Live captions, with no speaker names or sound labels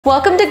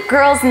Welcome to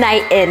Girls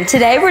Night In.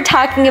 Today we're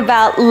talking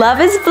about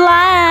Love is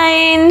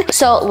Blind.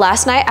 So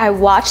last night I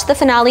watched the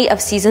finale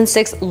of season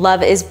 6,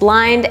 Love is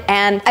Blind,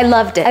 and I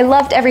loved it. I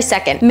loved every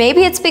second.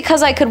 Maybe it's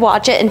because I could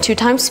watch it in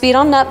 2x speed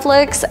on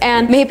Netflix,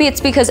 and maybe it's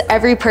because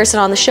every person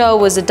on the show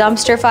was a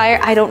dumpster fire.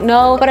 I don't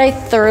know, but I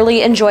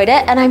thoroughly enjoyed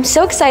it, and I'm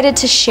so excited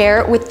to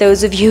share with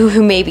those of you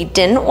who maybe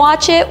didn't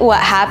watch it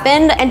what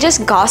happened, and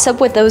just gossip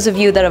with those of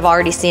you that have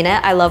already seen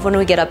it. I love when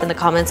we get up in the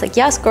comments like,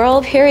 yes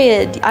girl,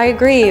 period, I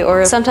agree,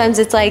 or sometimes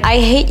it's like, I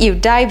hate you,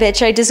 die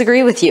bitch, I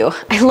disagree with you.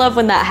 I love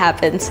when that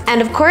happens.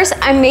 And of course,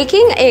 I'm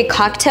making a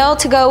cocktail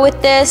to go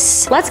with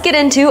this. Let's get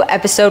into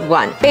episode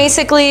 1.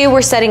 Basically,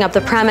 we're setting up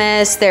the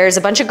premise. There's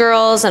a bunch of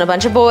girls and a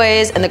bunch of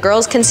boys, and the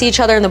girls can see each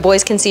other and the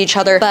boys can see each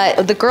other,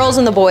 but the girls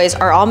and the boys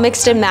are all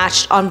mixed and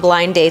matched on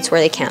blind dates where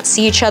they can't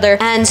see each other.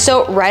 And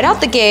so right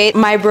out the gate,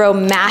 my bro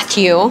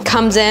Matthew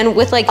comes in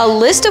with like a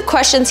list of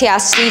questions he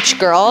asks each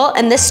girl,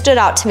 and this stood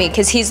out to me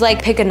because he's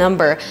like, pick a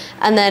number,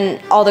 and then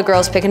all the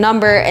girls pick a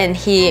number and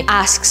he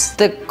asks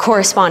the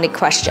corresponding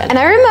question. And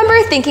I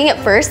remember thinking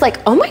at first like,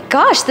 oh my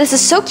gosh, this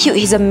is so cute.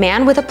 He's a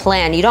man with a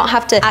plan. You don't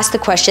have to ask the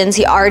questions.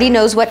 He already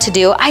knows what to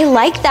do. I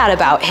like that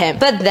about him.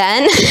 But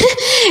then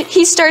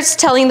he starts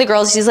telling the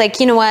girls, he's like,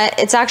 you know what?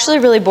 It's actually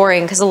really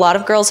boring because a lot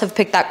of girls have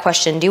picked that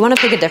question. Do you want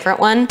to pick a different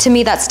one? To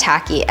me, that's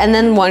tacky. And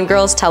then one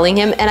girl's telling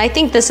him, and I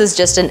think this is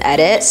just an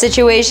edit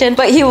situation,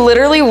 but he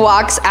literally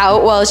walks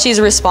out while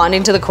she's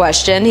responding to the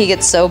question. He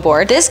gets so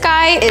bored. This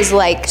guy is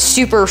like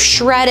super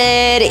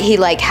shredded. He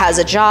like has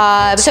a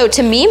job. So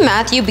to me,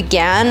 Matthew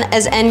began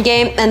as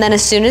endgame, and then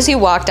as soon as he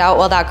walked out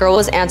while that girl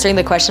was answering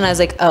the question, I was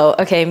like, oh,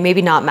 okay,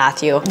 maybe not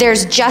Matthew.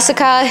 There's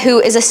Jessica, who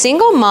is a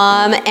single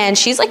mom, and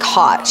she's like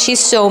hot. She's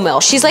so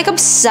milf. She's like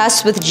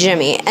obsessed with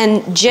Jimmy,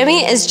 and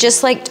Jimmy is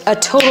just like a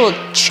total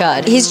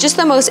chud. He's just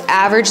the most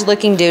average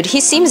looking dude.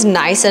 He seems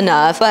nice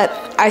enough, but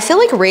I feel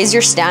like raise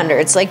your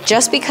standards. Like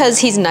just because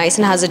he's nice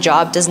and has a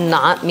job does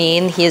not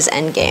mean he is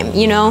endgame,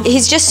 you know?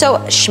 He's just so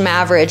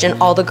schmaverage, and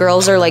all the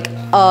girls are like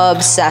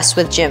obsessed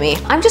with Jimmy.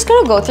 I'm just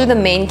gonna go through the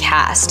main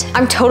cast.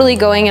 I'm totally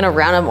going in a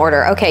random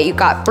order. Okay, you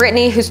got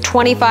Brittany, who's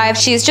 25.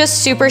 She's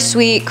just super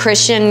sweet,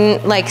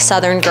 Christian, like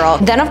Southern girl.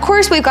 Then of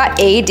course we've got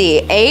AD.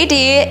 AD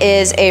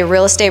is a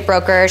real estate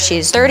broker.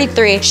 She's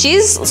 33.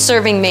 She's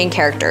serving main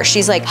character.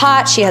 She's like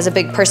hot. She has a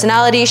big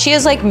personality. She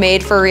is like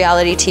made for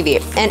reality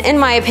TV. And in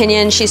my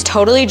opinion, she's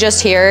totally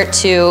just here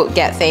to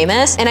get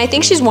famous. And I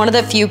think she's one of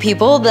the few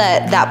people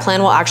that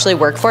plan will actually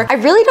work for. I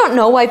really don't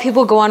know why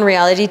people go on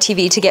reality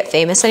TV to get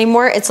famous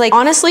anymore. It's like,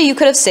 honestly, you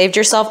could have saved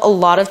yourself a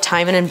lot of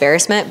time and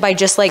embarrassment by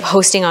just like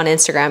posting on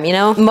Instagram, you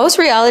know? Most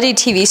reality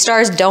TV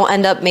stars don't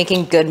end up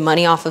making good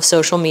money off of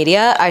social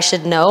media. I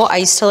should know. I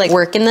used to like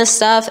work in this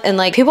stuff, and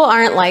like people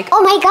aren't like,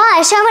 oh my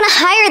gosh, I want to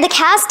hire the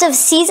cast of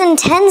season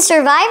 10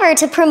 Survivor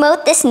to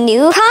promote this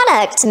new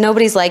product.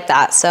 Nobody's like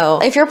that. So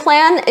if your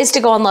plan is to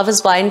go on Love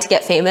is Blind to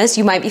get famous,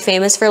 you might be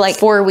famous for like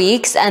 4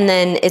 weeks and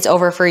then it's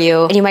over for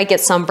you, and you might get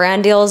some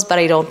brand deals, but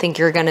I don't think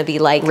you're gonna be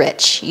like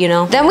rich, you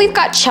know? Then we've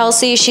got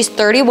Chelsea. She's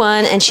 31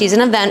 and she's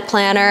an event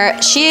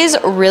planner. She's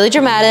really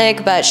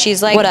dramatic, but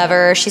she's like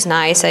whatever. She's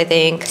nice, I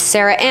think.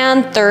 Sarah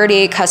Ann,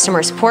 30,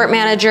 customer support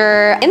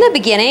manager. In the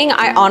beginning,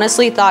 I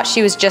honestly thought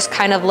she was just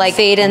kind of like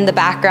fade in the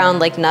background,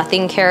 like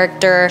nothing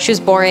character. She was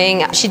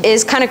boring. She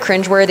is kind of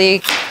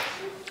cringeworthy.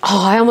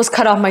 Oh, I almost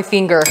cut off my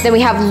finger. Then we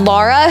have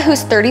Laura,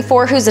 who's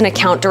 34, who's an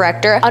account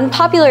director.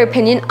 Unpopular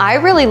opinion, I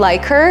really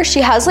like her.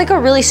 She has like a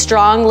really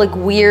strong, like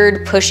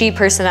weird, pushy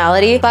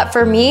personality. But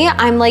for me,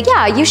 I'm like,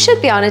 yeah, you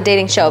should be on a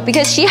dating show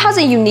because she has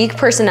a unique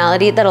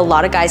personality that a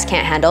lot of guys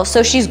can't handle.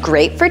 So she's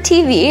great for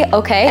TV,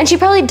 okay? And she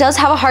probably does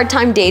have a hard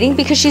time dating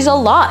because she's a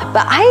lot,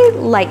 but I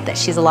like that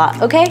she's a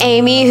lot, okay?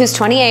 Amy, who's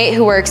 28,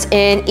 who works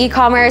in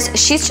e-commerce.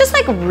 She's just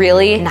like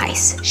really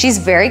nice. She's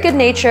very good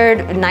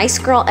natured, nice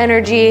girl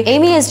energy.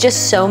 Amy is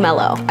just so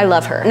mellow. I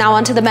love her. Now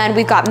onto the men.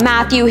 We've got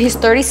Matthew. He's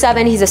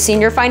 37. He's a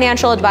senior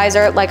financial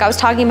advisor. Like I was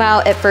talking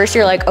about, at first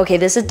you're like, okay,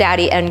 this is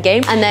daddy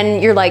endgame. And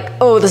then you're like,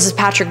 oh, this is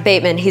Patrick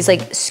Bateman. He's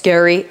like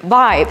scary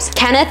vibes.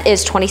 Kenneth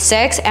is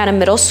 26 and a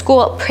middle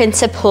school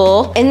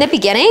principal. In the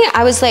beginning,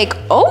 I was like,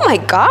 oh my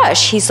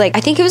gosh. He's like, I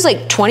think he was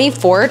like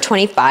 24,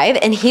 25,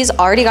 and he's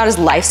already got his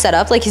life set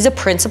up. Like he's a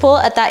principal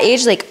at that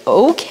age. Like,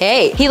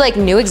 okay. He like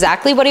knew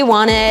exactly what he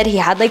wanted. He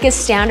had like his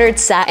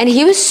standards set, and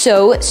he was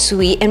so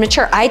sweet and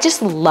mature. I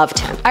just loved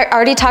him. I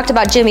already talked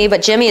about Jimmy,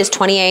 but Jimmy is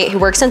 28. He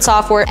works in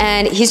software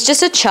and he's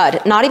just a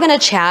chud, not even a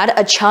Chad.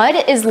 A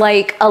chud is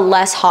like a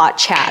less hot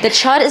Chad. The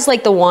chud is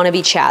like the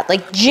wannabe Chad.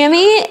 Like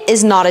Jimmy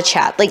is not a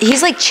Chad. Like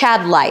he's like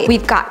Chad light.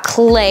 We've got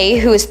Clay,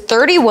 who is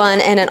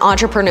 31 and an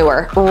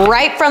entrepreneur.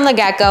 Right from the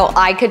get-go,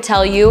 I could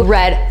tell you,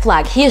 red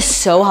flag. He is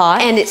so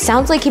hot, and it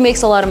sounds like he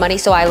makes a lot of money,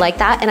 so I like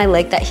that, and I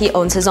like that he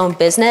owns his own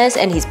business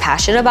and he's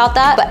passionate about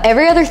that. But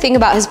every other thing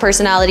about his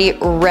personality,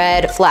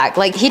 red flag.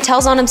 Like he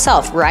tells on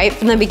himself right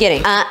from the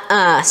beginning.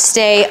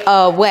 Stay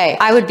away.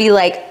 I would be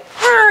like,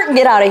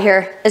 get out of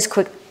here as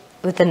quick.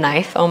 with a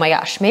knife. Oh my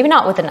gosh, maybe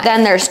not with a knife.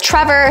 Then there's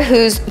Trevor,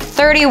 who's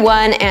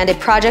 31 and a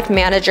project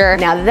manager.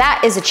 Now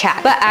that is a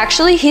Chad, but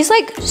actually he's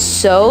like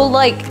so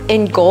like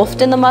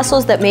engulfed in the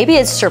muscles that maybe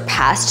it's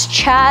surpassed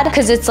Chad,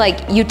 because it's like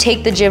you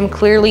take the gym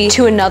clearly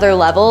to another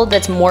level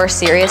that's more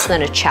serious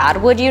than a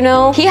Chad would, you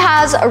know? He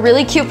has a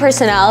really cute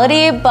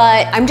personality,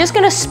 but I'm just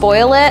gonna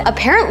spoil it.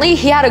 Apparently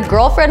he had a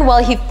girlfriend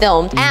while he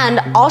filmed, and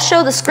I'll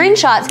show the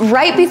screenshots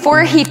right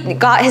before he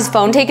got his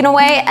phone taken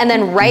away, and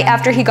then right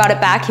after he got it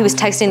back, he was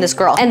texting this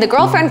girl. And the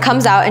girlfriend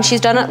comes out and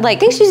she's done, like, I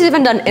think she's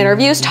even done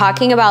interviews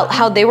talking about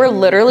how they were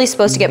literally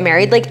supposed to get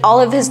married. Like,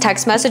 all of his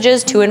text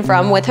messages to and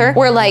from with her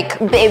were like,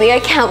 baby, I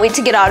can't wait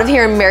to get out of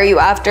here and marry you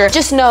after.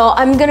 Just know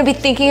I'm gonna be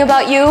thinking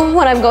about you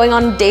when I'm going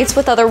on dates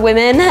with other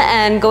women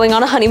and going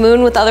on a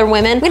honeymoon with other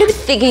women. I'm gonna be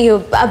thinking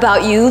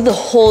about you the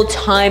whole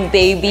time,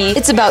 baby.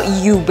 It's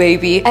about you,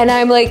 baby. And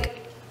I'm like,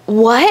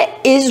 what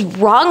is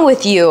wrong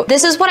with you?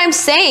 This is what I'm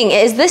saying.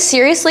 Is this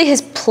seriously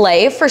his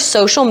play for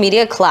social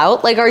media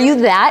clout? Like, are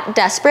you that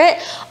desperate?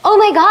 Oh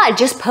my God,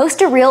 just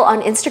post a reel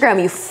on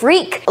Instagram, you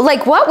freak.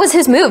 Like, what was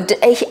his move?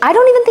 I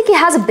don't even think he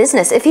has a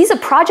business. If he's a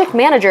project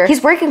manager,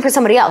 he's working for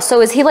somebody else. So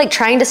is he like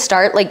trying to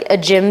start like a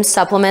gym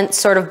supplement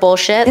sort of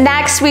bullshit?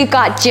 Next, we've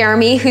got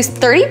Jeremy, who's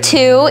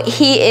 32.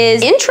 He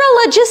is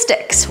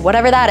intralogistics,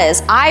 whatever that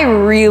is. I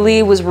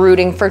really was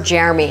rooting for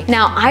Jeremy.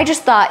 Now, I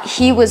just thought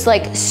he was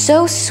like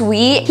so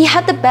sweet. He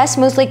had the best,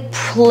 most like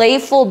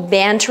playful,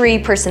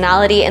 bantery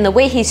personality, and the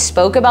way he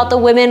spoke about the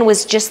women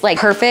was just like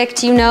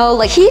perfect, you know?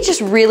 Like, he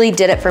just really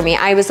did it for me.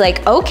 I was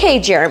like, okay,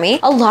 Jeremy,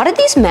 a lot of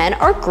these men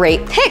are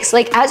great picks.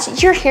 Like,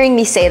 as you're hearing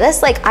me say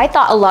this, like, I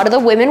thought a lot of the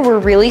women were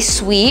really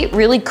sweet,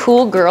 really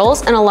cool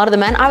girls, and a lot of the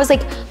men, I was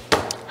like,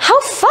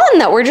 how fun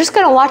that we're just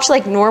gonna watch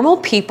like normal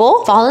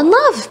people fall in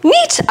love.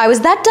 Neat, I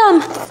was that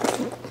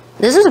dumb.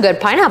 This is a good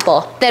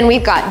pineapple. Then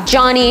we've got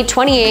Johnny,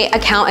 28,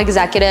 account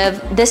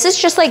executive. This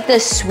is just like the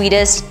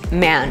sweetest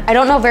man. I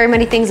don't know very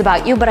many things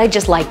about you, but I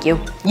just like you.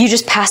 You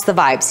just pass the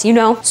vibes, you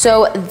know?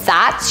 So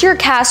that's your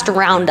cast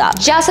roundup.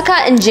 Jessica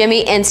and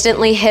Jimmy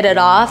instantly hit it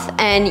off,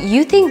 and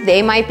you think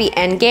they might be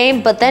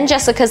endgame, but then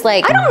Jessica's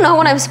like, I don't know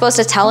when I'm supposed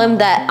to tell him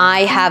that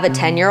I have a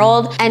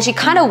 10-year-old, and she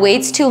kind of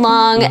waits too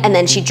long, and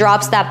then she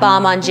drops that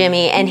bomb on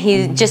Jimmy, and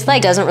he just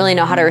like doesn't really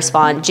know how to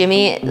respond.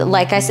 Jimmy,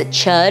 like I said,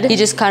 chud. He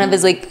just kind of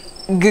is like,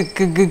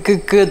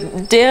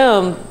 good,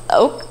 damn,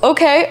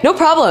 okay, no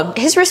problem.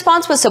 His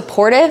response was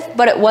supportive,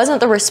 but it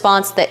wasn't the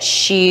response that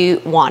she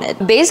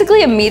wanted.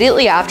 Basically,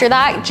 immediately after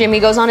that,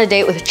 Jimmy goes on a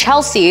date with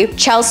Chelsea.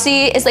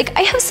 Chelsea is like,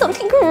 I have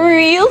something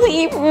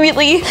really,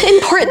 really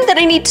important that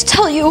I need to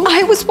tell you.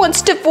 I was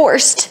once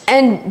divorced.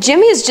 And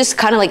Jimmy is just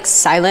kind of like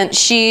silent.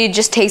 She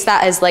just takes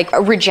that as like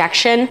a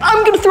rejection.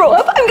 I'm gonna throw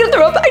up, I'm gonna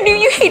throw up. I knew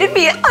you hated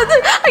me.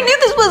 I knew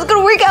this was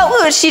gonna work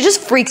out. She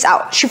just freaks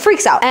out. She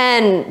freaks out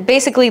and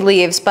basically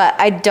leaves, but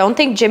I don't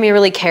think Jimmy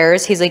really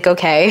cares. He's like,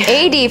 okay.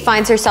 AD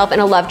finds herself in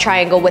a love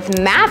triangle with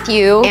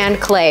Matthew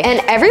and Clay. And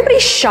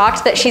everybody's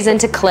shocked that she's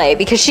into Clay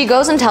because she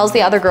goes and tells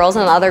the other girls,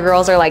 and the other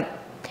girls are like,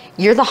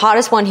 you're the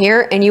hottest one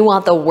here and you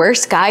want the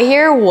worst guy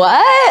here?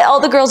 What? All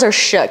the girls are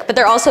shook, but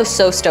they're also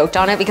so stoked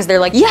on it because they're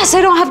like, yes,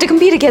 I don't have to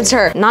compete against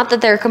her. Not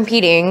that they're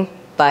competing,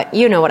 but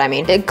you know what I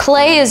mean.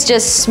 Clay is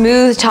just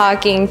smooth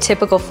talking,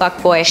 typical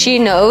fuckboy. She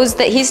knows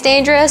that he's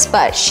dangerous,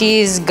 but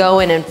she's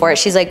going in for it.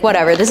 She's like,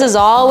 whatever, this is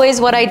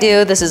always what I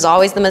do. This is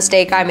always the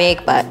mistake I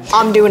make, but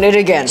I'm doing it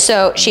again.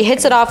 So she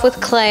hits it off with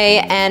Clay,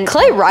 and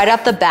Clay right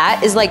off the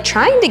bat is like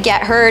trying to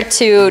get her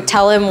to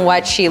tell him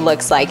what she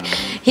looks like.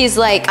 He's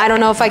like, I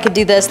don't know if I could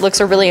do this.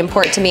 Looks are really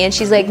important to me. And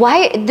she's like,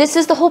 why? This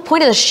is the whole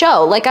point of the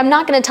show. Like, I'm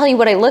not gonna tell you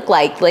what I look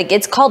like. Like,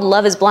 it's called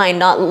Love is Blind,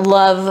 not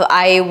Love.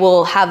 I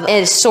will have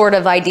a sort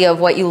of idea of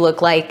what you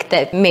look like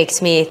that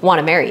makes me want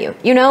to marry you,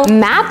 you know?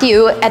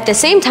 Matthew, at the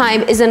same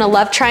time, is in a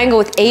love triangle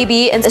with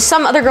AB and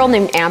some other girl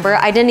named Amber.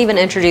 I didn't even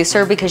introduce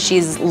her because she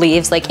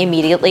leaves like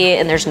immediately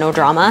and there's no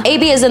drama.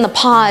 AB is in the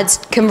pods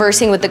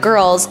conversing with the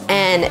girls,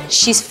 and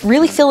she's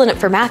really feeling it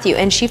for Matthew,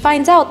 and she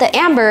finds out that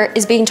Amber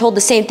is being told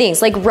the same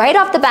things. Like, right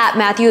off the bat,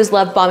 Matthew is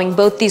love bombing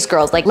both these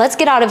girls. Like, let's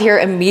get out of here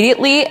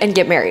immediately and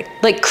get married.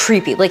 Like,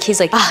 creepy. Like, he's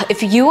like,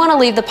 if you want to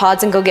leave the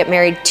pods and go get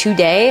married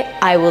today,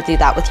 I will do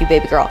that with you,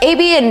 baby girl.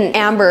 AB and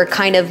Amber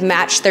kind of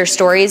match their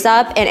stories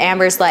up, and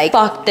Amber's like,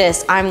 fuck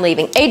this, I'm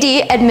leaving.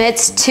 AD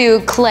admits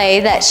to Clay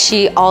that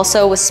she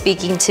also was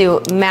speaking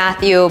to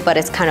Matthew, but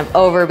it's kind of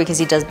over because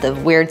he does the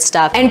weird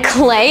stuff. And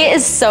Clay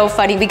is so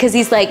funny because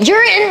he's like,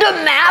 you're into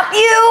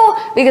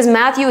Matthew? Because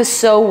Matthew is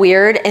so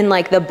weird in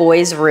like the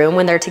boys' room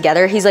when they're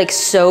together. He's like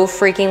so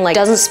freaking like,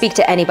 doesn't speak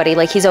to anybody.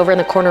 Like, he's over in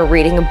the corner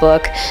reading a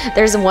book.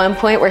 There's one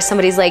point where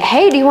somebody's like,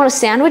 hey, do you want a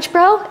sandwich,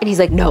 bro? And he's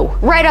like, no.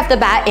 Right off the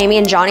bat, Amy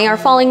and Johnny are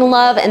falling in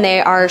love, and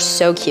they are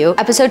so cute.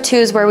 Episode episode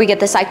 2 is where we get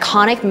this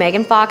iconic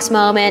Megan Fox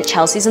moment.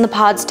 Chelsea's in the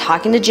pods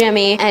talking to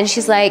Jimmy, and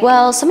she's like,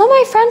 well, some of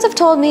my friends have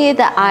told me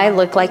that I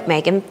look like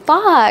Megan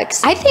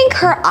Fox. I think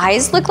her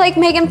eyes look like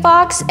Megan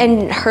Fox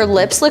and her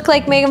lips look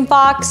like Megan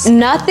Fox.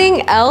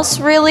 Nothing else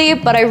really,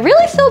 but I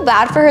really feel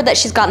bad for her that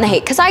she's gotten the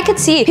hate, because I could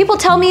see people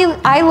tell me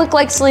I look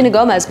like Selena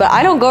Gomez, but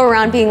I don't go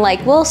around being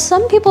like, well,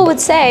 some people would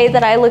say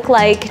that I look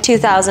like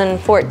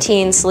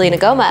 2014 Selena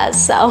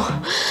Gomez. So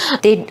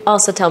they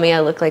also tell me I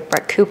look like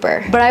Brett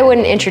Cooper, but I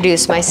wouldn't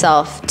introduce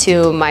myself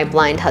to my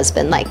blind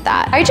husband like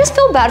that. I just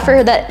feel bad for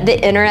her that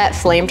the internet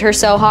flamed her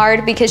so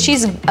hard, because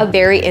she's a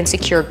very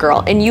insecure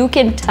girl, and you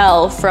can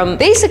tell from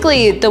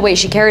basically the way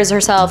she carries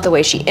herself, the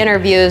way she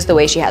interviews, the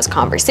way she has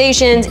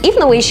conversations, even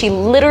the way she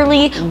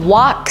literally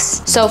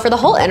walks. So for the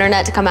whole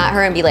internet to come at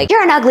her and be like,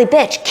 you're an ugly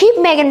bitch, keep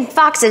Megan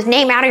Fox's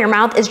name out of your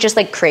mouth, is just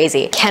like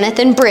crazy. Kenneth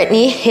and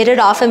Brittany hit it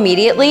off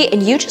immediately,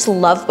 and you just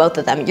love both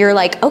of them. You're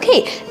like,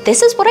 okay,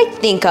 this is what I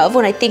think of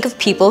when I think of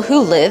people who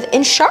live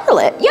in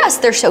Charlotte. Yes,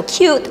 they're so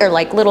cute. They're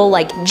like little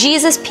like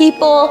Jesus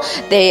people.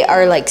 They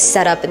are like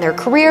set up in their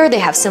career. They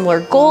have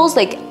similar goals.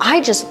 Like,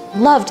 I just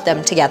loved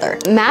them together.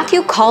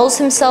 Matthew calls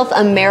himself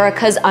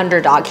America's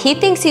underdog. He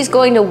thinks he's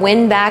going to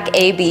win back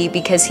AB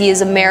because he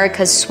is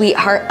America's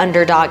sweetheart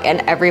underdog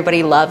and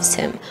everybody loves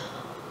him.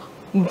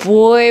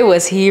 Boy,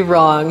 was he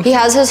wrong. He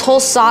has his whole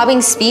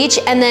sobbing speech,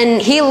 and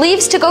then he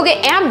leaves to go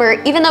get Amber,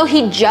 even though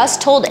he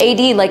just told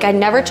AD, like, I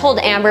never told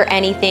Amber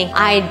anything.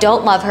 I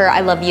don't love her,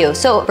 I love you.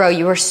 So, bro,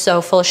 you were so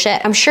full of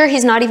shit. I'm sure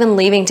he's not even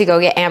leaving to go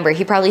get Amber.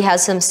 He probably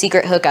has some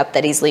secret hookup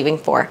that he's leaving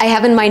for. I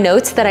have in my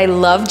notes that I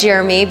love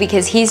Jeremy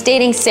because he's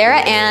dating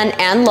Sarah Ann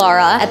and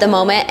Laura at the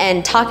moment,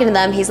 and talking to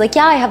them, he's like,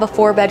 yeah, I have a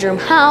 4-bedroom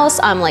house.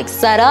 I'm like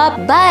set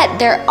up, but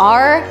there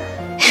are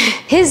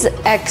his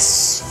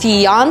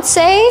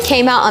ex-fiance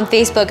came out on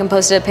Facebook and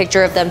posted a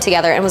picture of them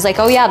together and was like,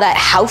 oh yeah, that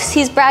house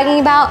he's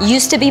bragging about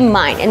used to be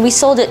mine, and we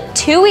sold it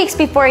 2 weeks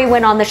before he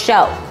went on the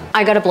show.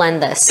 I gotta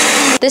blend this.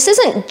 This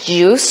isn't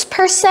juice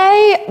per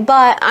se,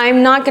 but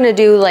I'm not gonna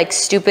do like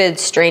stupid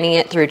straining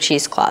it through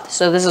cheesecloth.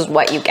 So this is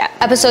what you get.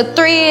 Episode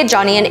 3,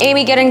 Johnny and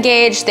Amy get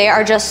engaged. They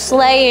are just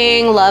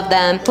slaying, love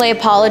them. Clay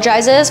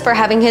apologizes for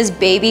having his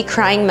baby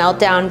crying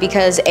meltdown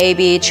because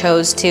AB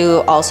chose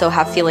to also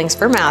have feelings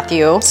for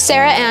Matthew.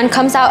 Sarah Ann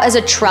comes out as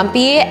a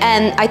Trumpy,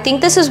 and I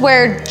think this is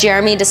where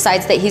Jeremy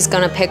decides that he's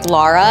gonna pick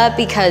Laura,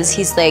 because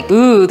he's like,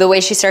 ooh, the way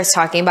she starts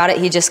talking about it,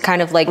 he just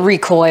kind of like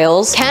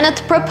recoils.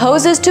 Kenneth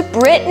proposes to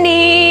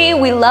Brittany.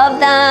 We love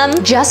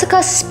them.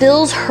 Jessica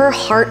spills her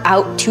heart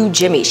out to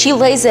Jimmy. She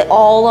lays it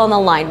all on the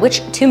line,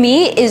 which to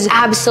me is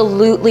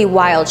absolutely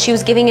wild. She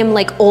was giving him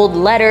like old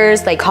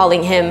letters, like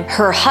calling him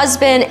her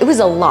husband. It was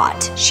a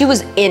lot. She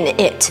was in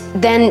it.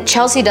 Then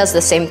Chelsea does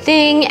the same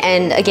thing,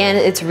 and again,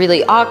 it's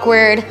really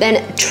awkward.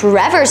 Then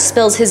Trevor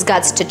spills his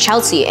guts to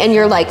Chelsea, and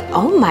you're like,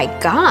 oh my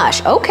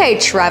gosh, okay,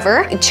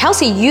 Trevor.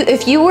 Chelsea,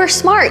 if you were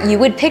smart, you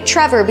would pick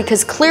Trevor,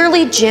 because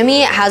clearly Jimmy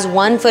has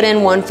 1 foot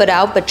in, 1 foot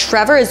out, but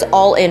Trevor is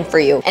all in for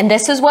you. And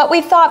this is what we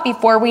thought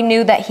before we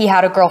knew that he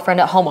had a girlfriend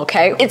at home,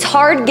 okay? It's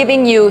hard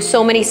giving you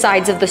so many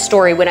sides of the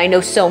story when I know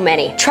so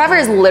many. Trevor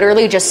is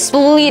literally just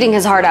bleeding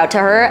his heart out to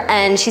her,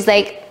 and she's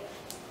like,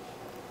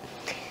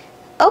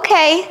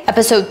 okay.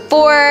 Episode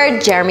 4,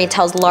 Jeremy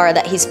tells Laura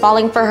that he's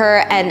falling for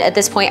her, and at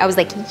this point I was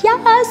like,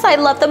 yes, I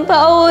love them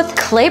both.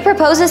 Clay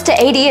proposes to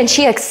AD and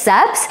she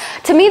accepts.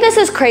 To me, this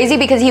is crazy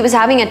because he was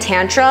having a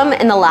tantrum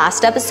in the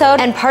last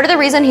episode, and part of the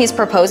reason he's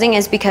proposing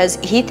is because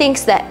he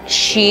thinks that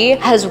she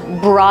has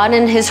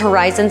broadened his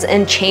horizons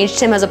and changed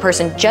him as a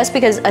person, just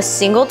because a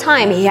single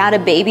time he had a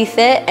baby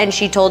fit and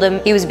she told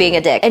him he was being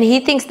a dick. And he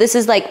thinks this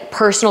is like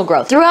personal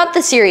growth. Throughout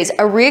the series,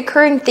 a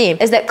recurring theme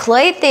is that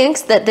Clay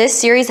thinks that this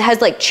series has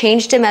like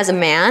changed him as a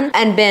man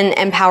and been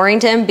empowering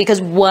to him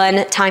because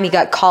one time he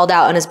got called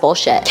out on his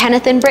bullshit.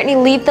 Kenneth and Brittany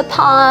leave the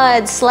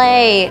pod,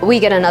 slay. We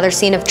get another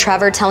scene of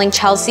Trevor telling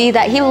Chelsea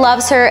that he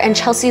loves her, and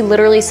Chelsea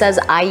literally says,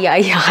 ay,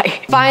 ay,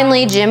 ay.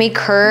 Finally, Jimmy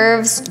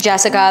curves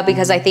Jessica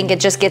because I think it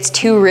just gets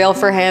too real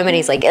for him, and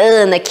he's like, ugh,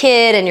 and the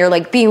kid, and you're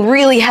like being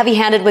really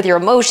heavy-handed with your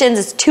emotions,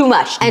 it's too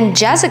much. And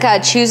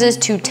Jessica chooses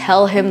to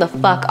tell him the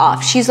fuck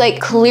off. She's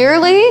like,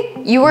 clearly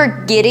you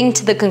were getting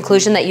to the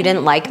conclusion that you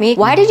didn't like me.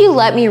 Why did you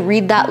let me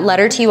read that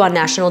letter to you on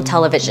national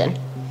television?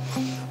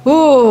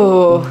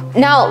 Ooh.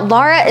 Now,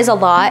 Laura is a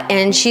lot,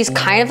 and she's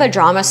kind of a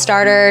drama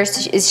starter.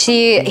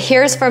 She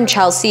hears from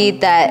Chelsea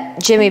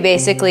that Jimmy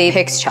basically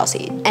picks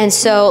Chelsea. And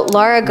so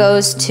Laura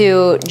goes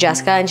to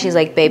Jessica and she's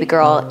like, baby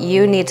girl,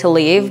 you need to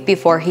leave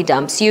before he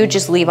dumps you.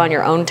 Just leave on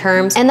your own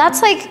terms. And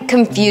that's like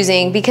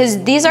confusing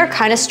because these are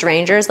kind of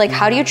strangers. Like,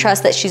 how do you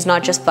trust that she's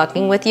not just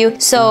fucking with you?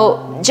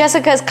 So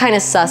Jessica's kind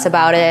of sus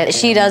about it.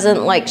 She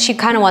doesn't like, she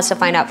kind of wants to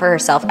find out for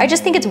herself. I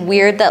just think it's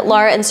weird that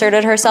Laura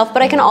inserted herself,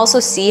 but I can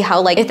also see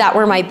how, like, if that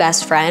were my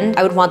best friend,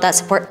 I would want that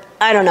support.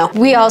 I don't know.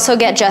 We also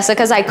get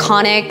Jessica's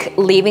iconic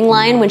leaving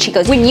line when she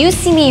goes, when you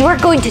see me, you are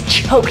going to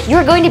choke.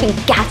 You're going to be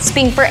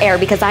gasping for air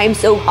because I am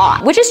so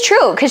hot. Which is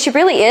true, because she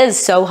really is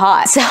so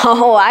hot.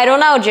 So I don't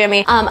know,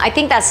 Jimmy. I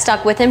think that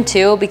stuck with him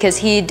too, because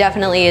he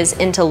definitely is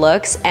into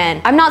looks.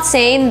 And I'm not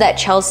saying that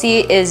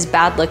Chelsea is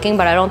bad looking,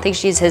 but I don't think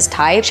she's his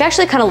type. She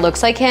actually kind of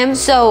looks like him.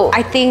 So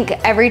I think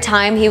every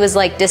time he was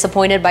like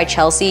disappointed by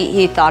Chelsea,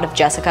 he thought of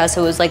Jessica.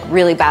 So it was like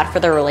really bad for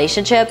their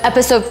relationship.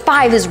 Episode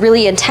 5 is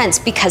really intense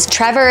because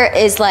Trevor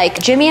is like,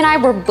 Jimmy and I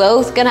were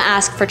both gonna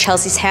ask for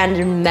Chelsea's hand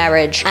in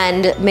marriage,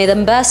 and may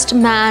the best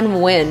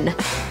man win.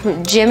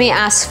 Jimmy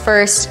asks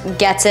first,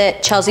 gets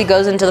it. Chelsea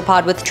goes into the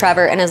pod with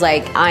Trevor and is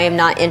like, I am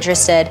not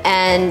interested.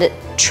 And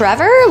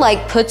Trevor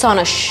like puts on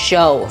a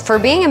show for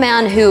being a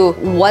man who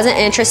wasn't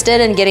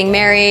interested in getting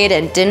married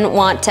and didn't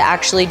want to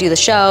actually do the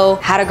show,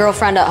 had a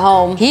girlfriend at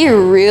home. He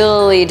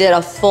really did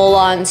a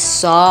full-on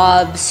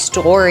sob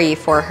story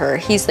for her.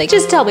 He's like,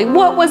 just tell me,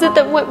 what was it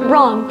that went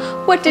wrong?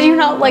 What did you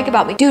not like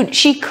about me? Dude,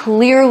 she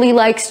clearly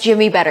likes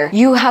Jimmy better.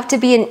 You have to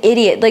be an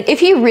idiot. Like,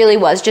 if he really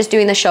was just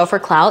doing the show for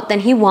clout,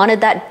 then he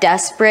wanted that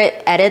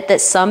desperate edit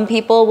that some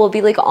people will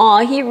be like,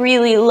 aw, he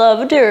really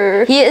loved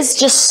her. He is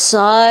just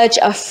such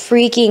a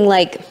freaking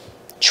like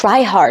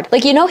try hard.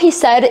 Like, you know, he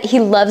said he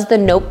loves The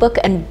Notebook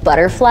and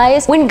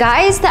butterflies. When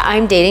guys that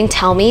I'm dating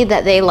tell me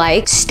that they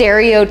like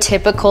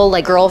stereotypical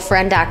like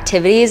girlfriend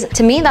activities,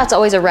 to me that's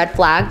always a red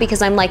flag,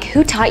 because I'm like,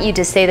 who taught you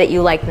to say that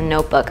you like The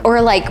Notebook? Or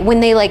like when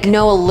they like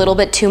know a little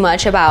bit too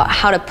much about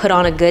how to put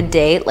on a good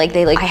date. Like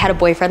I had a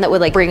boyfriend that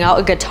would like bring out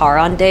a guitar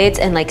on dates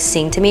and like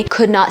sing to me.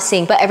 Could not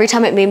sing, but every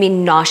time it made me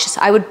nauseous.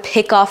 I would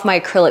pick off my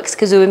acrylics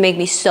because it would make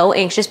me so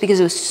anxious because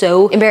it was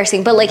so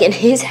embarrassing. But like in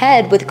his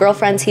head with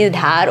girlfriends he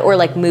had or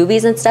like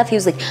movies and stuff, he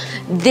was like,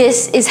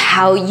 this is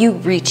how you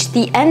reach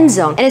the end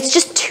zone. And it's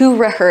just too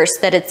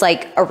rehearsed that it's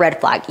like a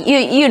red flag.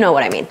 You know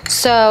what I mean.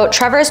 So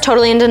Trevor is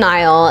totally in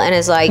denial and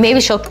is like,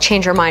 maybe she'll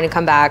change her mind and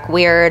come back.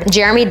 Weird.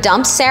 Jeremy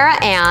dumps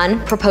Sarah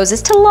Ann,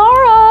 proposes to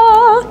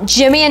Laura.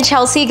 Jimmy and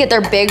Chelsea get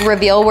their big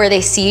reveal where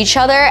they see each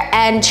other,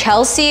 and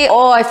Chelsea,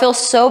 oh, I feel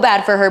so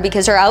bad for her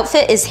because her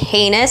outfit is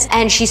heinous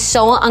and she's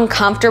so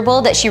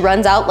uncomfortable that she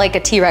runs out like a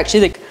T-Rex.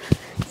 She's like,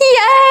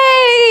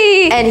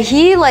 yay! And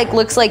he like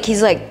looks like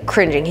he's like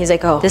cringing. He's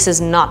like, oh, this is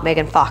not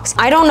Megan Fox.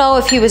 I don't know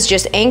if he was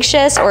just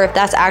anxious or if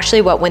that's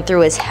actually what went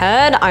through his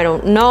head. I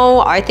don't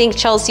know. I think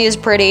Chelsea is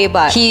pretty,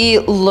 but he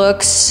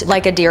looks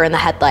like a deer in the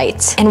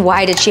headlights. And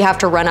why did she have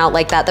to run out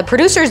like that? The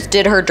producers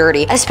did her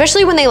dirty,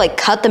 especially when they like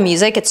cut the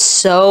music. It's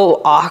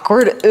so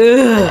awkward.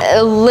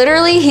 Ugh.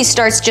 Literally, he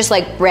starts just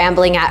like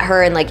rambling at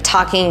her and like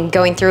talking,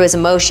 going through his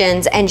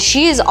emotions. And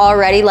she is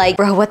already like,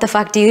 bro, what the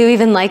fuck? Do you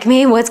even like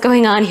me? What's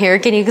going on here?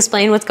 Can you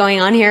explain what's going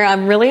on here?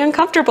 I'm really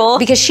uncomfortable,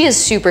 because she is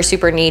super,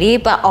 super needy,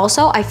 but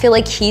also I feel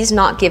like he's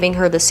not giving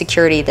her the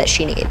security that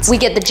she needs. We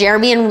get the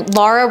Jeremy and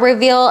Laura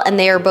reveal and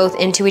they are both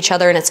into each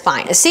other and it's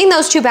fine. Seeing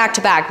those two back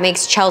to back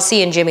makes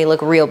Chelsea and Jimmy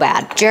look real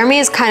bad. Jeremy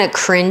is kind of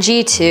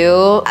cringy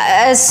too.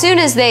 As soon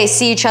as they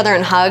see each other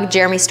and hug,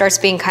 Jeremy starts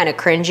being kind of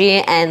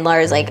cringy and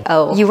Laura's like,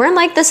 oh, you weren't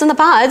like this in the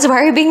pods. Why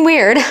are you being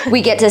weird?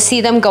 We get to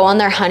see them go on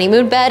their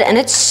honeymoon bed and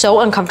it's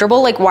so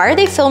uncomfortable. Like, why are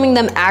they filming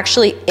them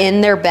actually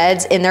in their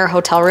beds, in their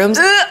hotel rooms?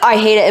 I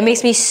hate it. It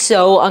makes me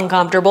so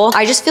uncomfortable.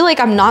 I just feel like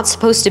I'm not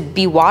supposed to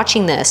be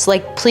watching this.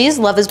 Like, please,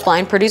 Love is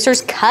Blind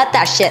producers, cut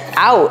that shit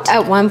out.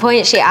 At one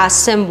point, she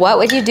asks him, what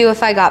would you do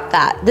if I got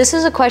fat? This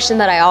is a question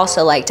that I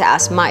also like to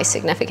ask my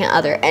significant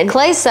other. And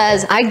Clay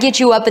says, I'd get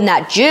you up in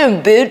that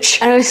gym,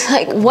 bitch. And I was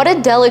like, what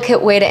a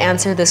delicate way to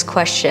answer this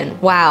question.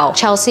 Wow.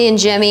 Chelsea and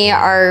Jimmy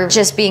are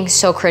just being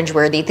so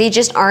cringeworthy. They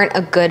just aren't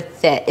a good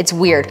fit. It's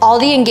weird. All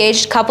the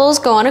engaged couples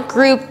go on a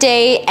group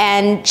date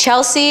and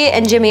Chelsea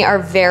and Jimmy are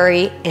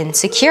very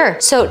insecure.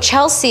 So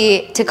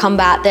Chelsea, to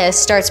combat this,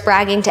 starts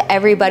bragging to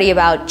everybody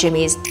about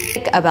Jimmy's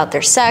dick, about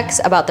their sex,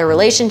 about their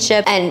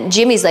relationship. And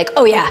Jimmy's like,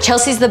 oh yeah,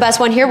 Chelsea's the best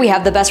one here. We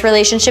have the best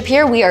relationship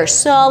here. We are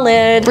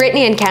solid.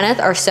 Brittany and Kenneth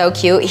are so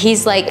cute.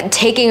 He's like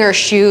taking her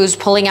shoes,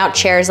 pulling out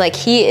chairs. Like,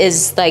 he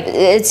is like,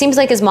 it seems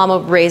like his mama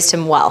raised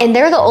him well. And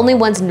they're the only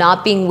ones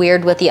not being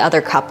weird with the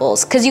other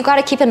couples. Cause you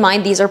gotta keep in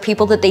mind, these are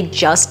people that they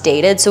just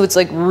dated. So it's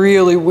like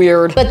really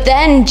weird. But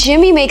then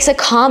Jimmy makes a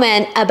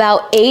comment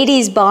about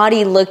 80s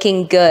body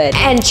looking good.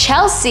 And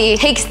Chelsea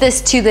takes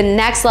this to the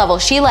next level.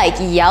 She like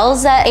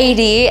yells at AD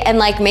and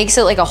like makes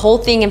it like a whole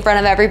thing in front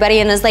of everybody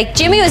and is like,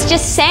 Jimmy was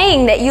just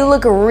saying that you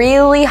look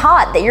really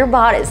hot, that your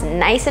bod is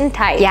nice and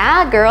tight.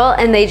 Yeah, girl.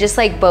 And they just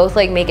like both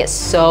like make it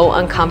so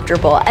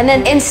uncomfortable. And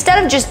then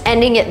instead of just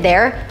ending it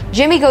there,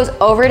 Jimmy goes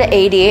over to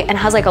AD and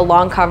has like a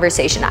long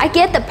conversation. I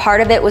get that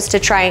part of it was to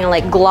try and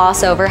like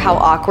gloss over how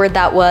awkward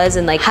that was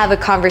and like have a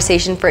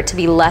conversation for it to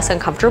be less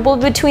uncomfortable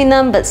between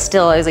them, but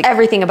still, I was like,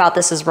 everything about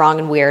this is wrong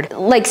and weird.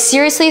 Like,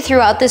 seriously,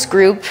 throughout this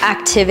group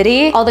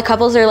activity, all the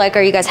couples are like,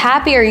 are you guys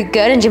happy? Are you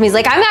good? And Jimmy's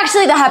like, I'm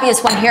actually the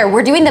happiest one here.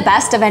 We're doing the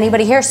best of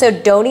anybody here, so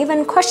don't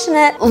even question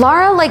it.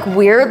 Laura like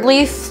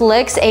weirdly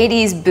flicks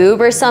AD's boob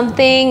or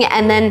something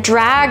and then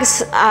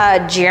drags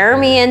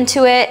Jeremy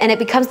into it, and it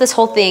becomes this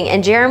whole thing,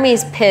 and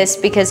Jeremy's pissed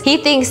pissed because he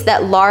thinks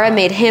that Laura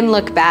made him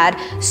look bad.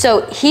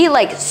 So he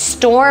like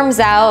storms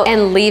out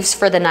and leaves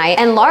for the night.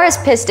 And Laura's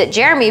pissed at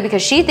Jeremy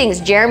because she thinks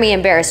Jeremy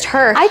embarrassed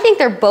her. I think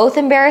they're both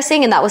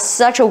embarrassing, and that was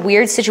such a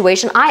weird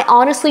situation. I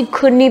honestly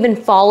couldn't even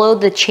follow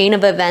the chain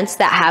of events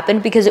that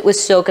happened because it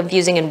was so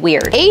confusing and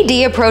weird. AD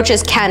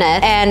approaches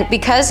Kenneth, and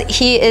because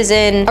he is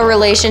in a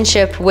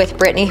relationship with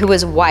Brittany, who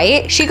is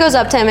white, she goes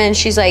up to him and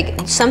she's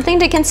like, something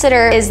to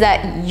consider is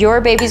that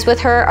your babies with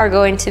her are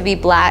going to be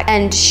black,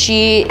 and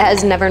she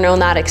has never known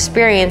that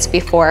experience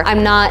before.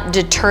 I'm not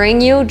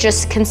deterring you,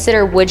 just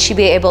consider, would she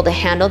be able to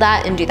handle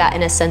that and do that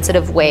in a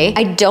sensitive way?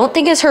 I don't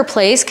think it's her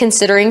place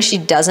considering she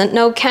doesn't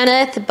know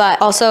Kenneth,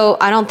 but also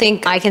I don't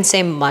think I can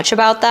say much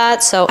about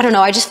that. So I don't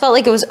know, I just felt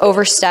like it was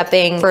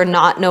overstepping for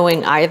not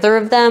knowing either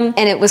of them,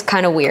 and it was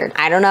kind of weird.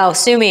 I don't know,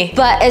 sue me.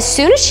 But as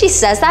soon as she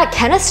says that,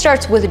 Kenneth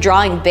starts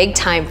withdrawing big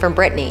time from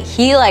Brittany.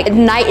 He like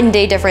night and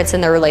day difference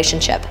in their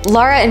relationship.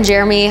 Laura and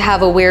Jeremy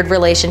have a weird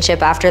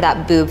relationship after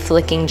that boob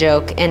flicking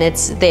joke, and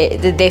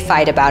they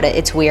fight about it.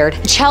 It's weird.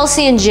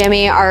 Chelsea and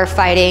Jimmy are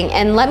fighting,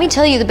 and let me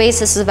tell you the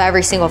basis of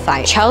every single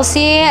fight.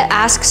 Chelsea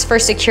asks for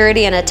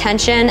security and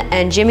attention,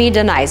 and Jimmy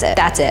denies it.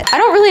 That's it. I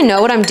don't really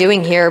know what I'm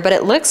doing here, but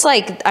it looks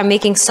like I'm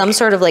making some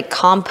sort of like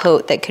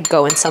compote that could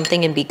go in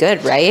something and be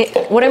good, right?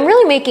 What I'm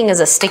really making is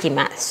a sticky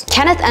mess.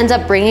 Kenneth ends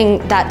up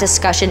bringing that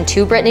discussion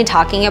to Brittany,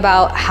 talking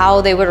about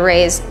how they would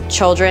raise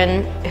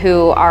children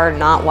who are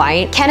not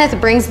white. Kenneth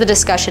brings the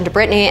discussion to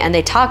Brittany, and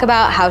they talk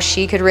about how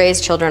she could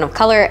raise children of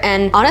color,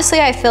 and honestly,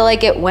 I feel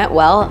like it went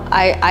well.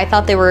 I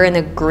thought they were in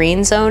the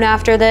green zone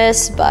after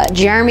this, but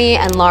Jeremy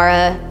and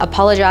Laura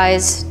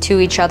apologize to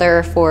each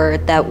other for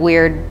that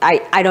weird,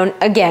 I don't,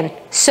 again,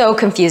 so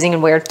confusing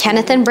and weird.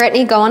 Kenneth and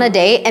Brittany go on a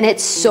date, and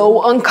it's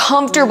so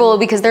uncomfortable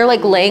because they're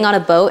like laying on a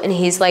boat, and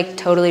he's like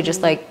totally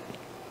just like,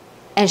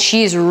 and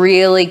she's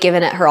really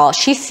giving it her all.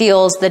 She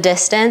feels the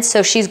distance,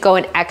 so she's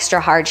going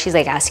extra hard. She's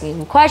like asking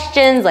him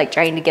questions, like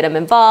trying to get him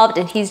involved,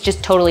 and he's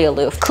just totally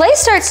aloof. Clay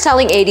starts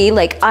telling AD,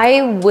 like,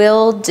 I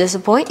will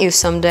disappoint you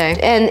someday.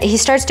 And he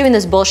starts doing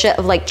this bullshit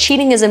of like,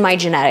 cheating is in my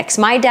genetics.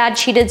 My dad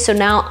cheated, so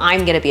now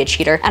I'm gonna be a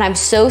cheater. And I'm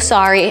so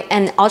sorry,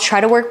 and I'll try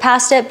to work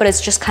past it, but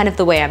it's just kind of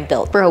the way I'm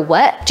built. Bro,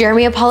 what?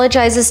 Jeremy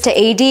apologizes to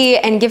AD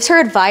and gives her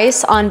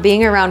advice on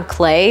being around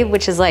Clay,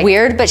 which is like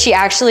weird, but she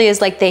actually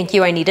is like, thank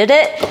you, I needed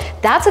it.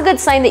 That's a good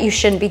sign that you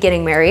shouldn't be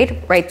getting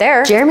married right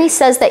there. Jeremy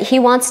says that he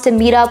wants to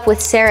meet up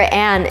with Sarah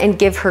Ann and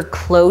give her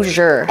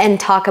closure and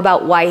talk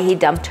about why he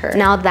dumped her.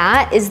 Now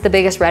that is the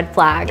biggest red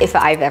flag if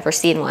I've ever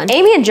seen one.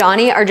 Amy and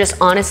Johnny are just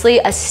honestly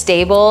a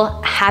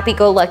stable,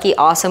 happy-go-lucky,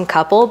 awesome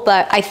couple,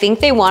 but I think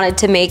they wanted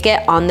to make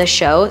it on the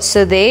show,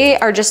 so they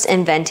are just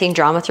inventing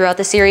drama throughout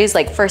the series.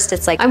 Like first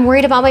it's like, I'm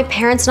worried about my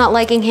parents not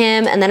liking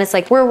him, and then it's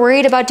like, we're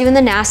worried about doing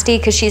the nasty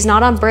because she's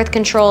not on birth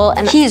control,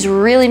 and he's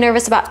really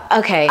nervous about,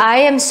 okay, I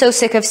am so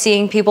sick of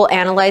seeing people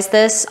analyze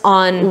this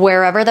on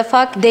wherever the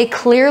fuck. They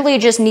clearly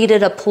just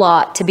needed a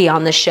plot to be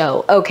on the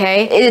show,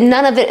 okay?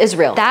 None of it is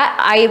real. That,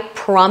 I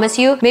promise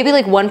you, maybe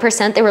like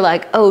 1% they were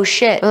like, oh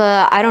shit,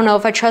 I don't know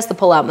if I trust the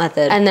pull-out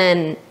method. And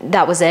then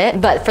that was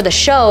it. But for the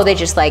show, they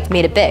just like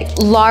made it big.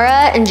 Laura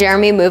and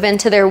Jeremy move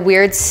into their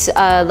weird,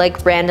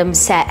 like random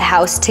set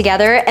house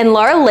together, and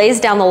Laura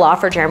lays down the law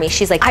for Jeremy.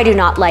 She's like, I do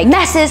not like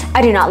messes.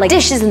 I do not like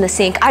dishes in the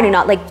sink. I do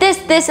not like this,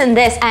 this, and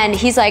this. And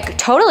he's like,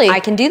 totally, I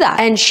can do that.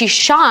 And she's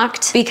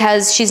shocked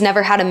because she's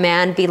never had a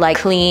man be like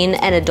clean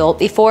and adult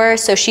before,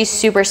 so she's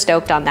super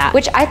stoked on that,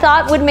 which I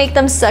thought would make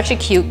them such a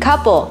cute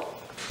couple.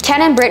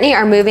 Ken and Brittany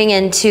are moving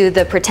into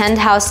the pretend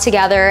house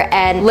together,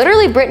 and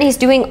literally Brittany's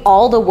doing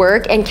all the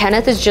work and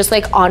Kenneth is just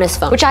like on his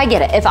phone, which I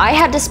get it. If I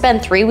had to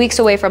spend 3 weeks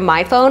away from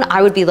my phone,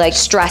 I would be like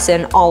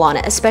stressing all on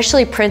it,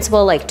 especially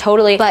Principal, like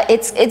totally. But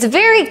it's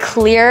very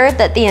clear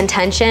that the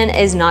intention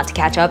is not to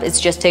catch up, it's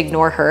just to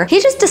ignore her.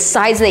 He just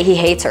decides that he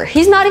hates her.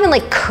 He's not even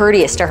like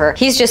courteous to her.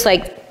 He's just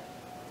like,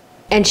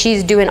 and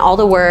she's doing all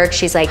the work.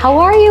 She's like, how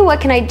are you?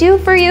 What can I do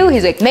for you?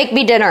 He's like, make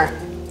me dinner.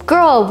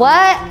 Girl,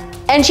 what?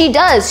 And she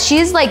does.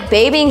 She's like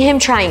babying him,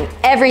 trying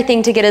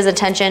everything to get his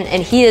attention,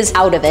 and he is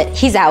out of it.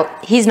 He's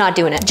out. He's not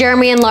doing it.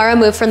 Jeremy and Laura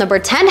move from the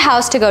pretend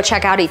house to go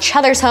check out each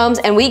other's homes,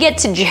 and we get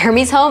to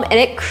Jeremy's home, and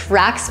it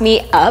cracks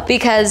me up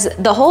because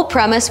the whole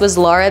premise was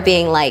Laura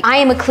being like, I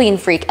am a clean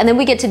freak. And then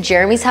we get to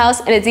Jeremy's house,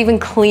 and it's even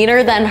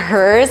cleaner than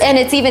hers, and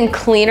it's even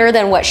cleaner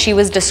than what she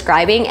was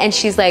describing. And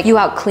she's like, you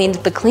out cleaned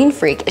the clean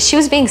freak. She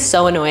was being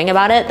so annoying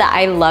about it that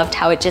I loved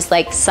how it just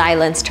like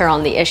silenced her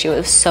on the issue. It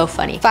was so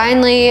funny.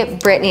 Finally,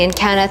 Brittany and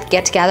Kenneth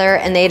get together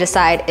and they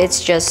decide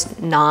it's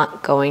just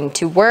not going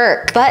to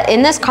work. But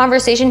in this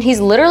conversation, he's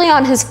literally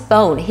on his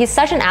phone. He's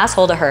such an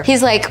asshole to her.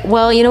 He's like,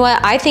 well, you know what?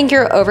 I think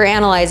you're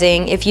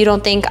overanalyzing if you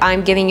don't think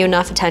I'm giving you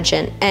enough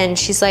attention. And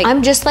she's like,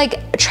 I'm just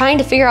like trying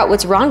to figure out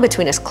what's wrong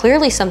between us.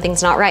 Clearly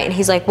something's not right. And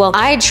he's like, well,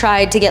 I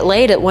tried to get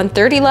laid at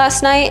 1:30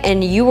 last night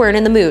and you weren't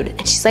in the mood.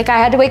 And she's like, I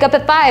had to wake up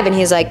at 5. And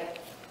he's like,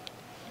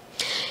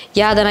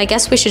 yeah, then I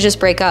guess we should just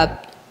break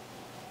up.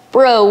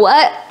 Bro,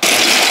 what?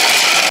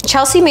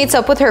 Chelsea meets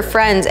up with her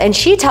friends and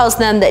she tells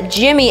them that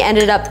Jimmy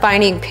ended up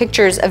finding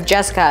pictures of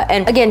Jessica.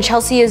 And again,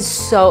 Chelsea is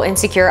so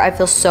insecure. I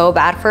feel so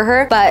bad for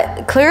her,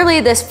 but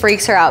clearly this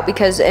freaks her out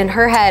because in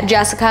her head,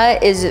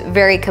 Jessica is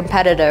very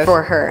competitive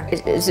for her.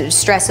 It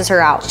stresses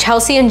her out.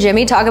 Chelsea and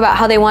Jimmy talk about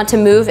how they want to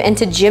move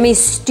into Jimmy's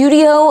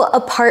studio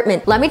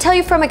apartment. Let me tell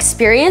you from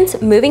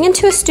experience, moving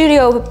into a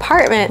studio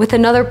apartment with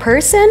another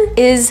person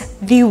is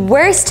the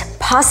worst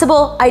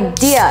possible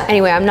idea.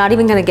 Anyway, I'm not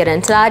even gonna get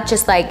into that.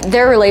 Just like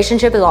their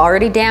relationship is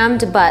already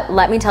damned, but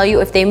let me tell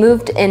you, if they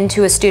moved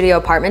into a studio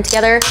apartment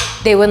together,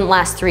 they wouldn't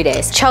last 3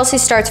 days. Chelsea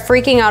starts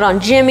freaking out on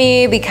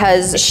Jimmy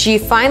because she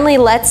finally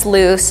lets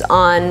loose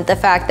on the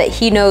fact that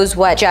he knows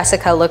what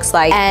Jessica looks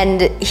like.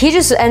 And he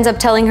just ends up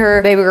telling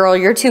her, baby girl,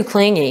 you're too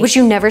clingy. Would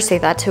you never say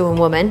that to a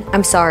woman?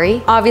 I'm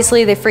sorry.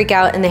 Obviously, they freak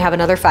out and they have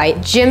another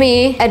fight.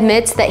 Jimmy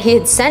admits that he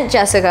had sent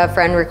Jessica a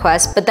friend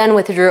request, but then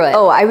withdrew it.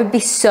 Oh, I would be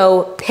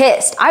so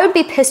pissed. I would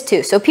be pissed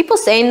too. So people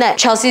saying that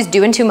Chelsea's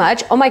doing too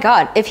much, oh my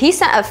God, if he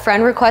sent a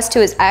friend request to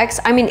his ex,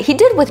 I mean, he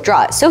did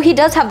withdraw it. So he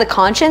does have the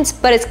conscience,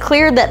 but it's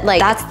clear that like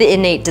that's the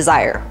innate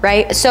desire,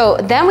 right? So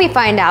then we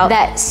find out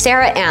that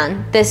Sarah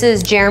Ann, this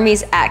is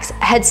Jeremy's ex,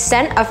 had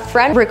sent a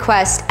friend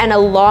request and a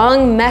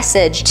long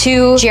message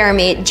to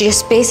Jeremy,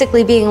 just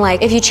basically being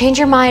like, if you change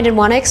your mind and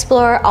want to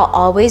explore, I'll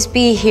always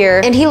be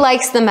here. And he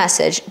likes the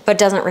message, but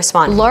doesn't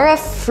respond. Laura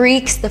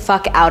freaks the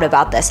fuck out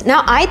about this.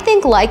 Now, I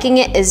think liking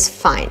it is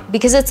fine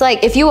because it's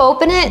like, if you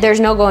open it, there's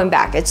no going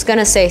back. It's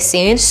gonna say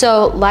seen.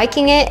 So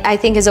liking it, I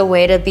think is a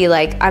way to be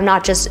like, I'm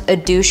not just a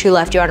douche who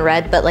left you on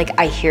red, but like,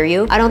 I hear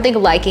you. I don't think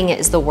liking it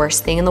is the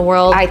worst thing in the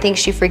world. I think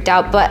she freaked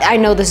out, but I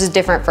know this is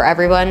different for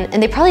everyone.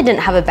 And they probably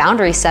didn't have a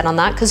boundary set on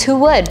that because who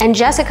would? And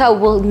Jessica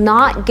will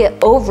not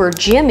get over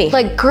Jimmy.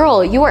 Like,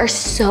 girl, you are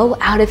so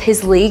out of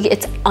his league.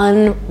 It's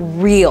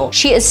unreal.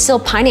 She is still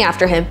pining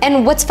after him.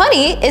 And what's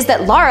funny is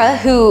that Laura,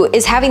 who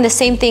is having the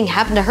same thing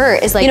happen to her,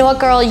 is like, you know what,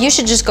 girl, you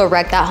should just go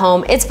wreck that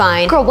home. It's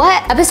fine. Girl,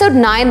 what? Episode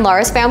 9,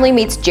 Laura's family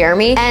meets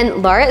Jeremy,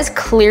 and Laura is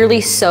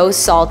clearly so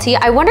salty.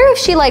 I wonder if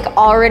she like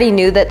already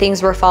knew that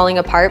things were falling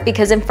apart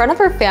because in front of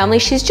her family,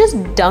 she's just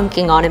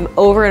dunking on him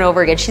over and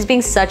over again. She's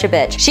being such a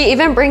bitch. She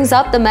even brings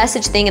up the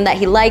message thing and that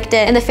he liked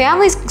it, and the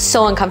family's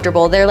so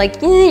uncomfortable. They're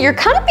like, you're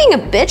kind of being a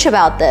bitch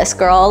about this,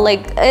 girl.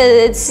 Like,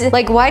 it's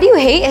like, why do you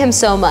hate him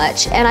so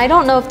much? And I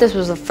don't know if this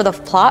was for the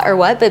plot or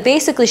what, but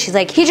basically she's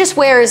like, he just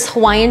wears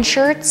Hawaiian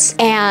shirts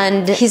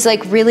and he's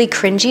like really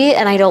cringy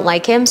and I don't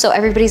like him. So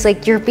everybody's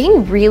like, you're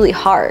being really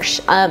harsh.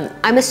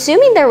 I'm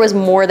assuming there was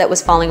more that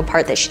was falling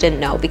apart that she didn't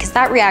know because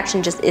that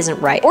reaction just isn't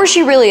right. Or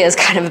she really is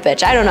kind of a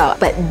bitch, I don't know.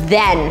 But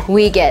then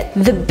we get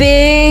the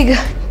big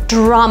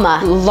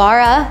drama.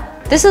 Laura,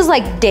 this is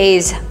like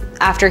days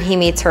after he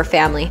meets her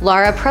family.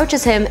 Laura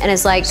approaches him and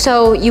is like,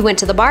 so you went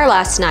to the bar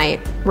last night,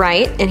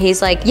 right? And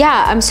he's like,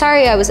 yeah, I'm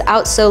sorry I was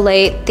out so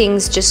late.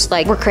 Things just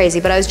like were crazy,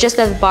 but I was just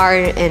at the bar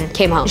and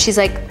came home. She's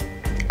like,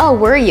 oh,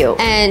 were you?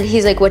 And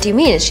he's like, what do you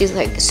mean? And she's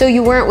like, so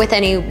you weren't with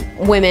any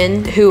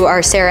women who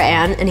are Sarah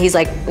Ann? And he's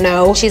like,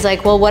 no. She's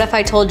like, well, what if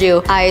I told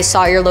you I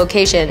saw your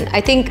location?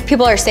 I think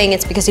people are saying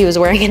it's because he was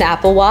wearing an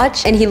Apple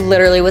Watch and he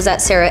literally was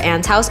at Sarah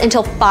Ann's house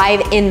until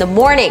 5 in the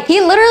morning.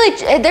 He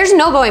literally, there's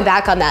no going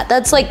back on that.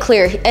 That's like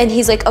clear. And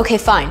he's like, okay,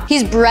 fine.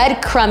 He's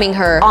breadcrumbing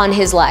her on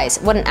his lies.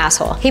 What an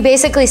asshole. He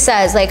basically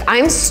says like,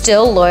 I'm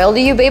still loyal to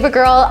you, baby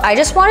girl. I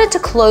just wanted to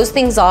close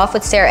things off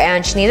with Sarah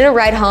Ann. She needed a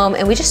ride home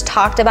and we just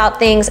talked about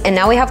things and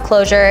now we have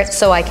closure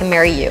so I can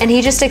marry you. And he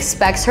just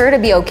expects her to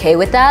be okay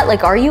with that.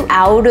 Like, are you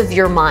out of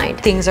your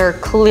mind? Things are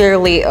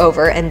clearly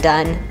over and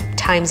done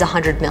times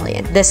 100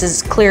 million. This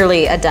is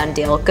clearly a done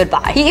deal.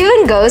 Goodbye. He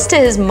even goes to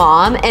his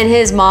mom and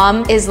his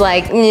mom is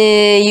like,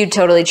 you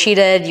totally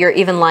cheated. You're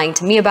even lying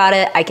to me about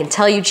it. I can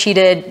tell you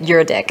cheated. You're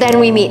a dick. Then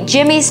we meet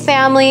Jimmy's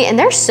family and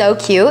they're so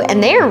cute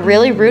and they are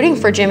really rooting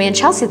for Jimmy and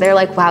Chelsea. They're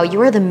like, wow,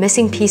 you are the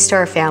missing piece to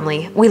our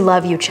family. We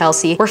love you,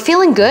 Chelsea. We're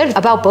feeling good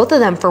about both of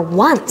them for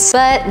once.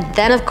 But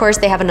then of course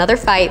they have another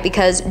fight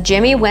because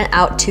Jimmy went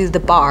out to the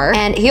bar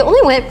and he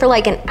only went for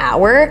like an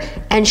hour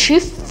and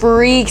she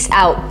freaks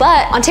out.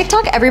 But on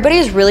TikTok, everybody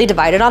is really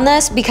divided on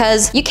this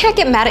because you can't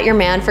get mad at your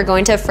man for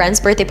going to a friend's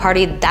birthday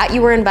party that you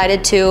were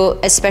invited to,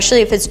 especially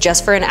if it's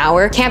just for an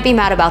hour. Can't be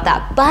mad about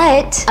that.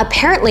 But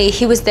apparently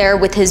he was there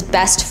with his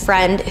best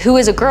friend, who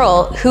is a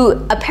girl who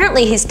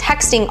apparently he's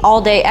texting all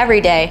day, every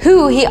day,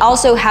 who he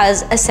also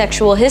has a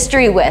sexual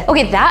history with.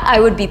 Okay, that I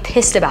would be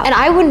pissed about. And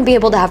I wouldn't be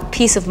able to have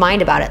peace of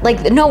mind about it.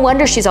 Like, no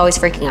wonder she's always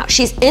freaking out.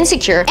 She's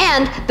insecure.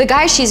 And the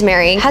guy she's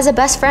marrying has a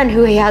best friend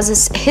who he has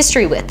this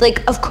history with.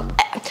 Like, of course.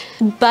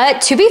 But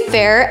to be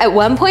fair, at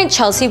one point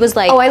Chelsea was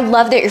like, oh, I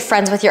love that you're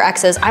friends with your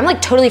exes. I'm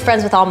like totally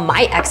friends with all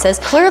my exes.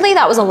 Clearly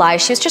that was a lie.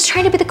 She was just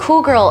trying to be the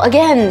cool girl.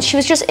 Again, she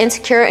was just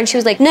insecure and she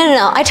was like,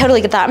 no, I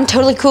totally get that. I'm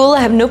totally cool. I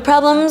have no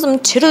problems. I'm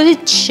totally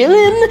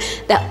chilling.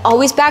 That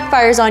always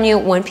backfires on you.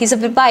 One piece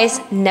of advice,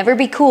 never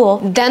be cool.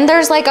 Then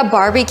there's like a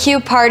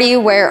barbecue party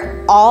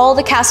where all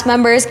the cast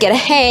members get a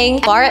hang.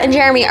 Laura and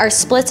Jeremy are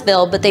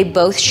Splitsville, but they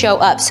both show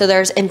up. So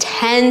there's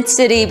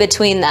intensity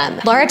between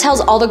them. Laura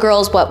tells all the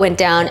girls what went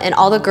down and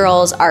all the girls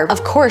girls are,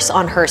 of course,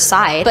 on her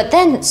side. But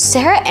then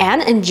Sarah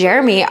Ann and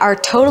Jeremy are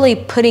totally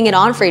putting it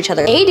on for each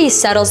other. AD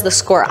settles the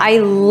score. I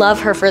love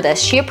her for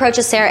this. She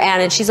approaches Sarah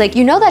Ann and she's like,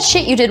 you know that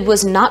shit you did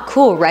was not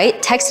cool,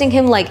 right? Texting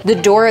him like, the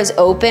door is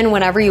open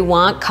whenever you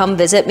want, come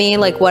visit me,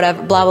 like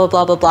whatever, blah, blah,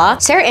 blah, blah, blah.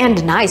 Sarah Ann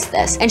denies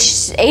this. And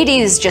AD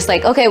is just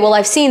like, okay, well,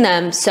 I've seen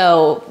them,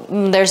 so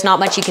there's not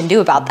much you can do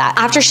about that.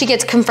 After she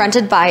gets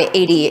confronted by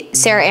AD,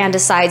 Sarah Ann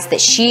decides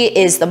that she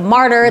is the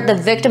martyr, the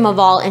victim of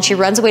all, and she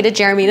runs away to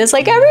Jeremy and is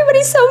like,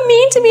 everybody's so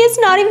mean to me. It's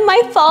not even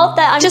my fault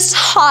that I'm just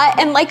hot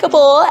and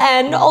likable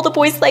and all the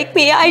boys like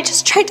me. I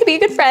just tried to be a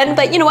good friend,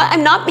 but you know what?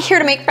 I'm not here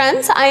to make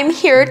friends. I'm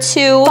here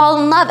to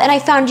fall in love, and I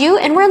found you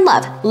and we're in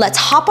love. Let's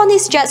hop on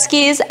these jet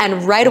skis.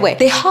 And right away,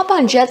 they hop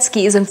on jet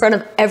skis in front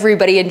of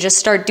everybody and just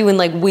start doing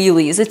like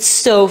wheelies. It's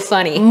so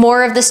funny.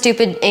 More of the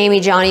stupid Amy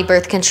Johnny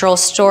birth control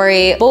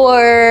story.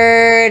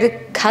 Bored.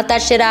 Cut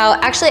that shit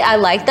out. Actually, I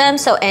like them,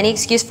 so any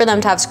excuse for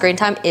them to have screen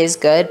time is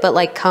good, but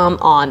like, come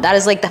on. That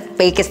is like the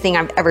fakest thing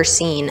I've ever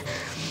seen.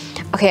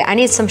 Okay, I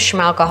need some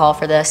schmalcohol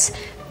for this.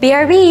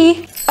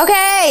 BRB.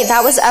 Okay,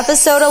 that was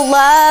episode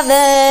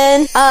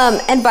 11.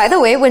 And by the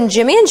way, when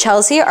Jimmy and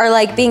Chelsea are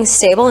like being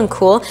stable and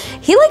cool,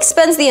 he like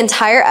spends the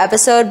entire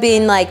episode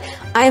being like,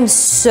 I am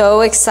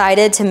so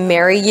excited to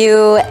marry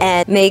you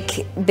and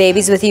make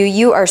babies with you.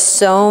 You are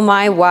so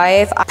my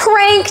wife.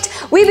 Pranked!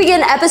 We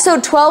begin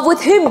episode 12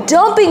 with him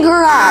dumping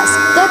her ass.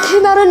 That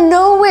came out of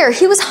nowhere.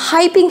 He was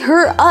hyping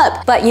her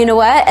up. But you know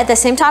what? At the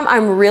same time,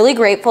 I'm really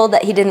grateful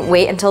that he didn't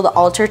wait until the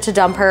altar to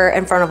dump her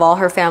in front of all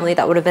her family.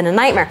 That would have been a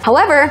nightmare.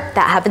 However,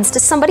 that happens to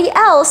somebody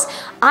else.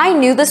 I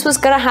knew this was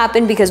gonna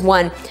happen because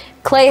one,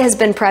 Clay has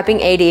been prepping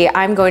AD.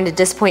 I'm going to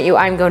disappoint you.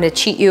 I'm going to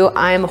cheat you.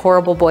 I'm a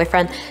horrible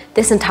boyfriend.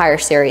 This entire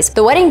series.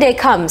 The wedding day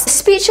comes.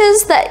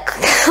 Speeches that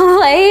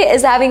Clay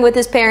is having with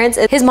his parents.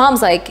 His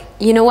mom's like,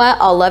 you know what?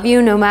 I'll love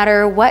you no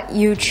matter what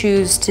you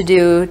choose to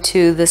do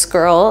to this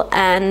girl,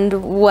 and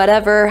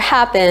whatever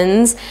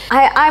happens.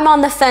 I'm on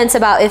the fence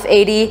about if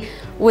AD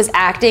was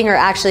acting or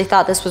actually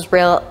thought this was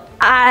real.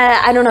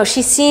 I don't know,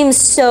 she seems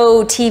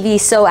so TV,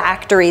 so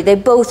actory. They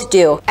both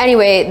do.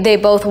 Anyway, they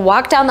both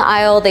walk down the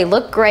aisle, they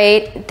look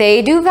great.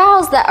 They do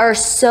vows that are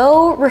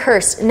so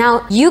rehearsed.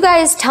 Now, you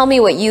guys tell me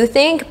what you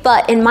think,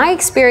 but in my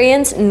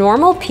experience,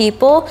 normal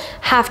people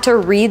have to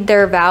read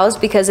their vows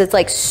because it's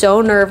like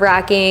so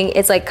nerve-wracking.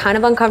 It's like kind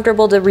of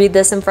uncomfortable to read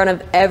this in front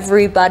of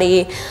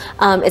everybody.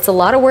 It's a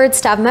lot of words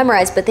to have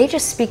memorized, but they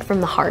just speak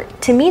from the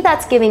heart. To me,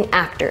 that's giving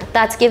actor.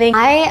 That's giving,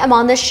 I am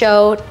on this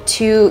show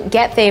to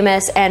get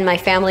famous and my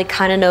family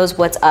kind of knows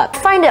what's up. I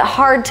find it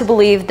hard to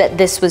believe that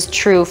this was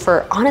true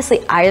for honestly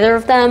either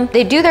of them.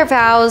 They do their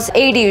vows.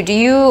 AD, do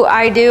you?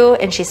 I do.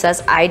 And she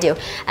says, I do.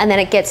 And then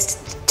it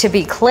gets to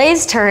be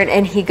Clay's turn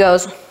and he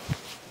goes,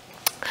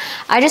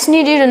 I just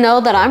need you to know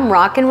that I'm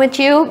rocking with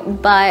you,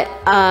 but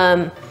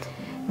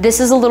this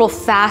is a little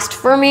fast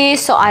for me,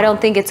 so I don't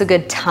think it's a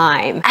good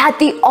time. At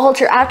the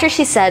altar, after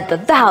she said the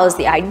vows,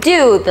 the I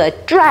do, the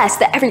dress,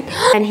 the everything,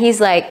 and he's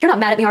like, you're not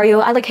mad at me, are you?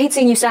 I like hate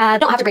seeing you sad.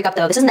 Don't have to break up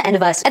though. This isn't the end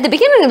of us. At the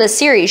beginning of the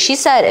series, she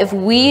said, if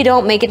we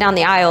don't make it down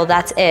the aisle,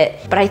 that's it.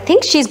 But I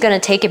think she's gonna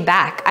take it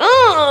back.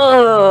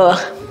 Oh,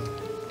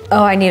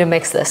 I need to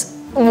mix this.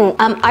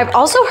 I've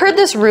also heard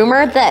this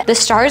rumor that the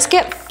stars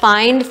get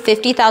fined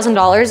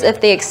 $50,000 if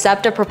they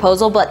accept a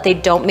proposal but they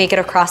don't make it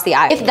across the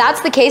aisle. If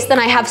that's the case, then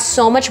I have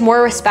so much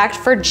more respect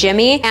for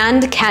Jimmy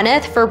and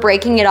Kenneth for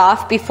breaking it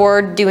off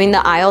before doing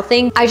the aisle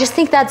thing. I just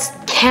think that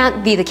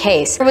can't be the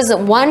case. There was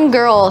one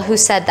girl who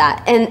said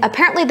that, and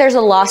apparently there's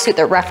a lawsuit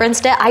that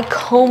referenced it. I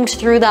combed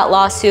through that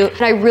lawsuit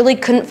and I really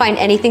couldn't find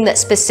anything that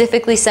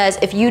specifically says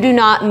if you do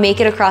not make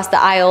it across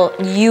the aisle,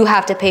 you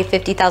have to pay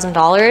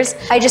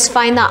 $50,000. I just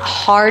find that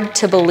hard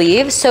to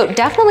believe. So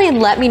definitely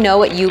let me know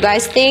what you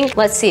guys think.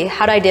 Let's see,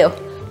 how'd I do?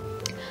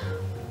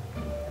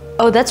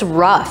 Oh, that's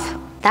rough.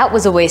 That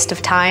was a waste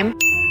of time.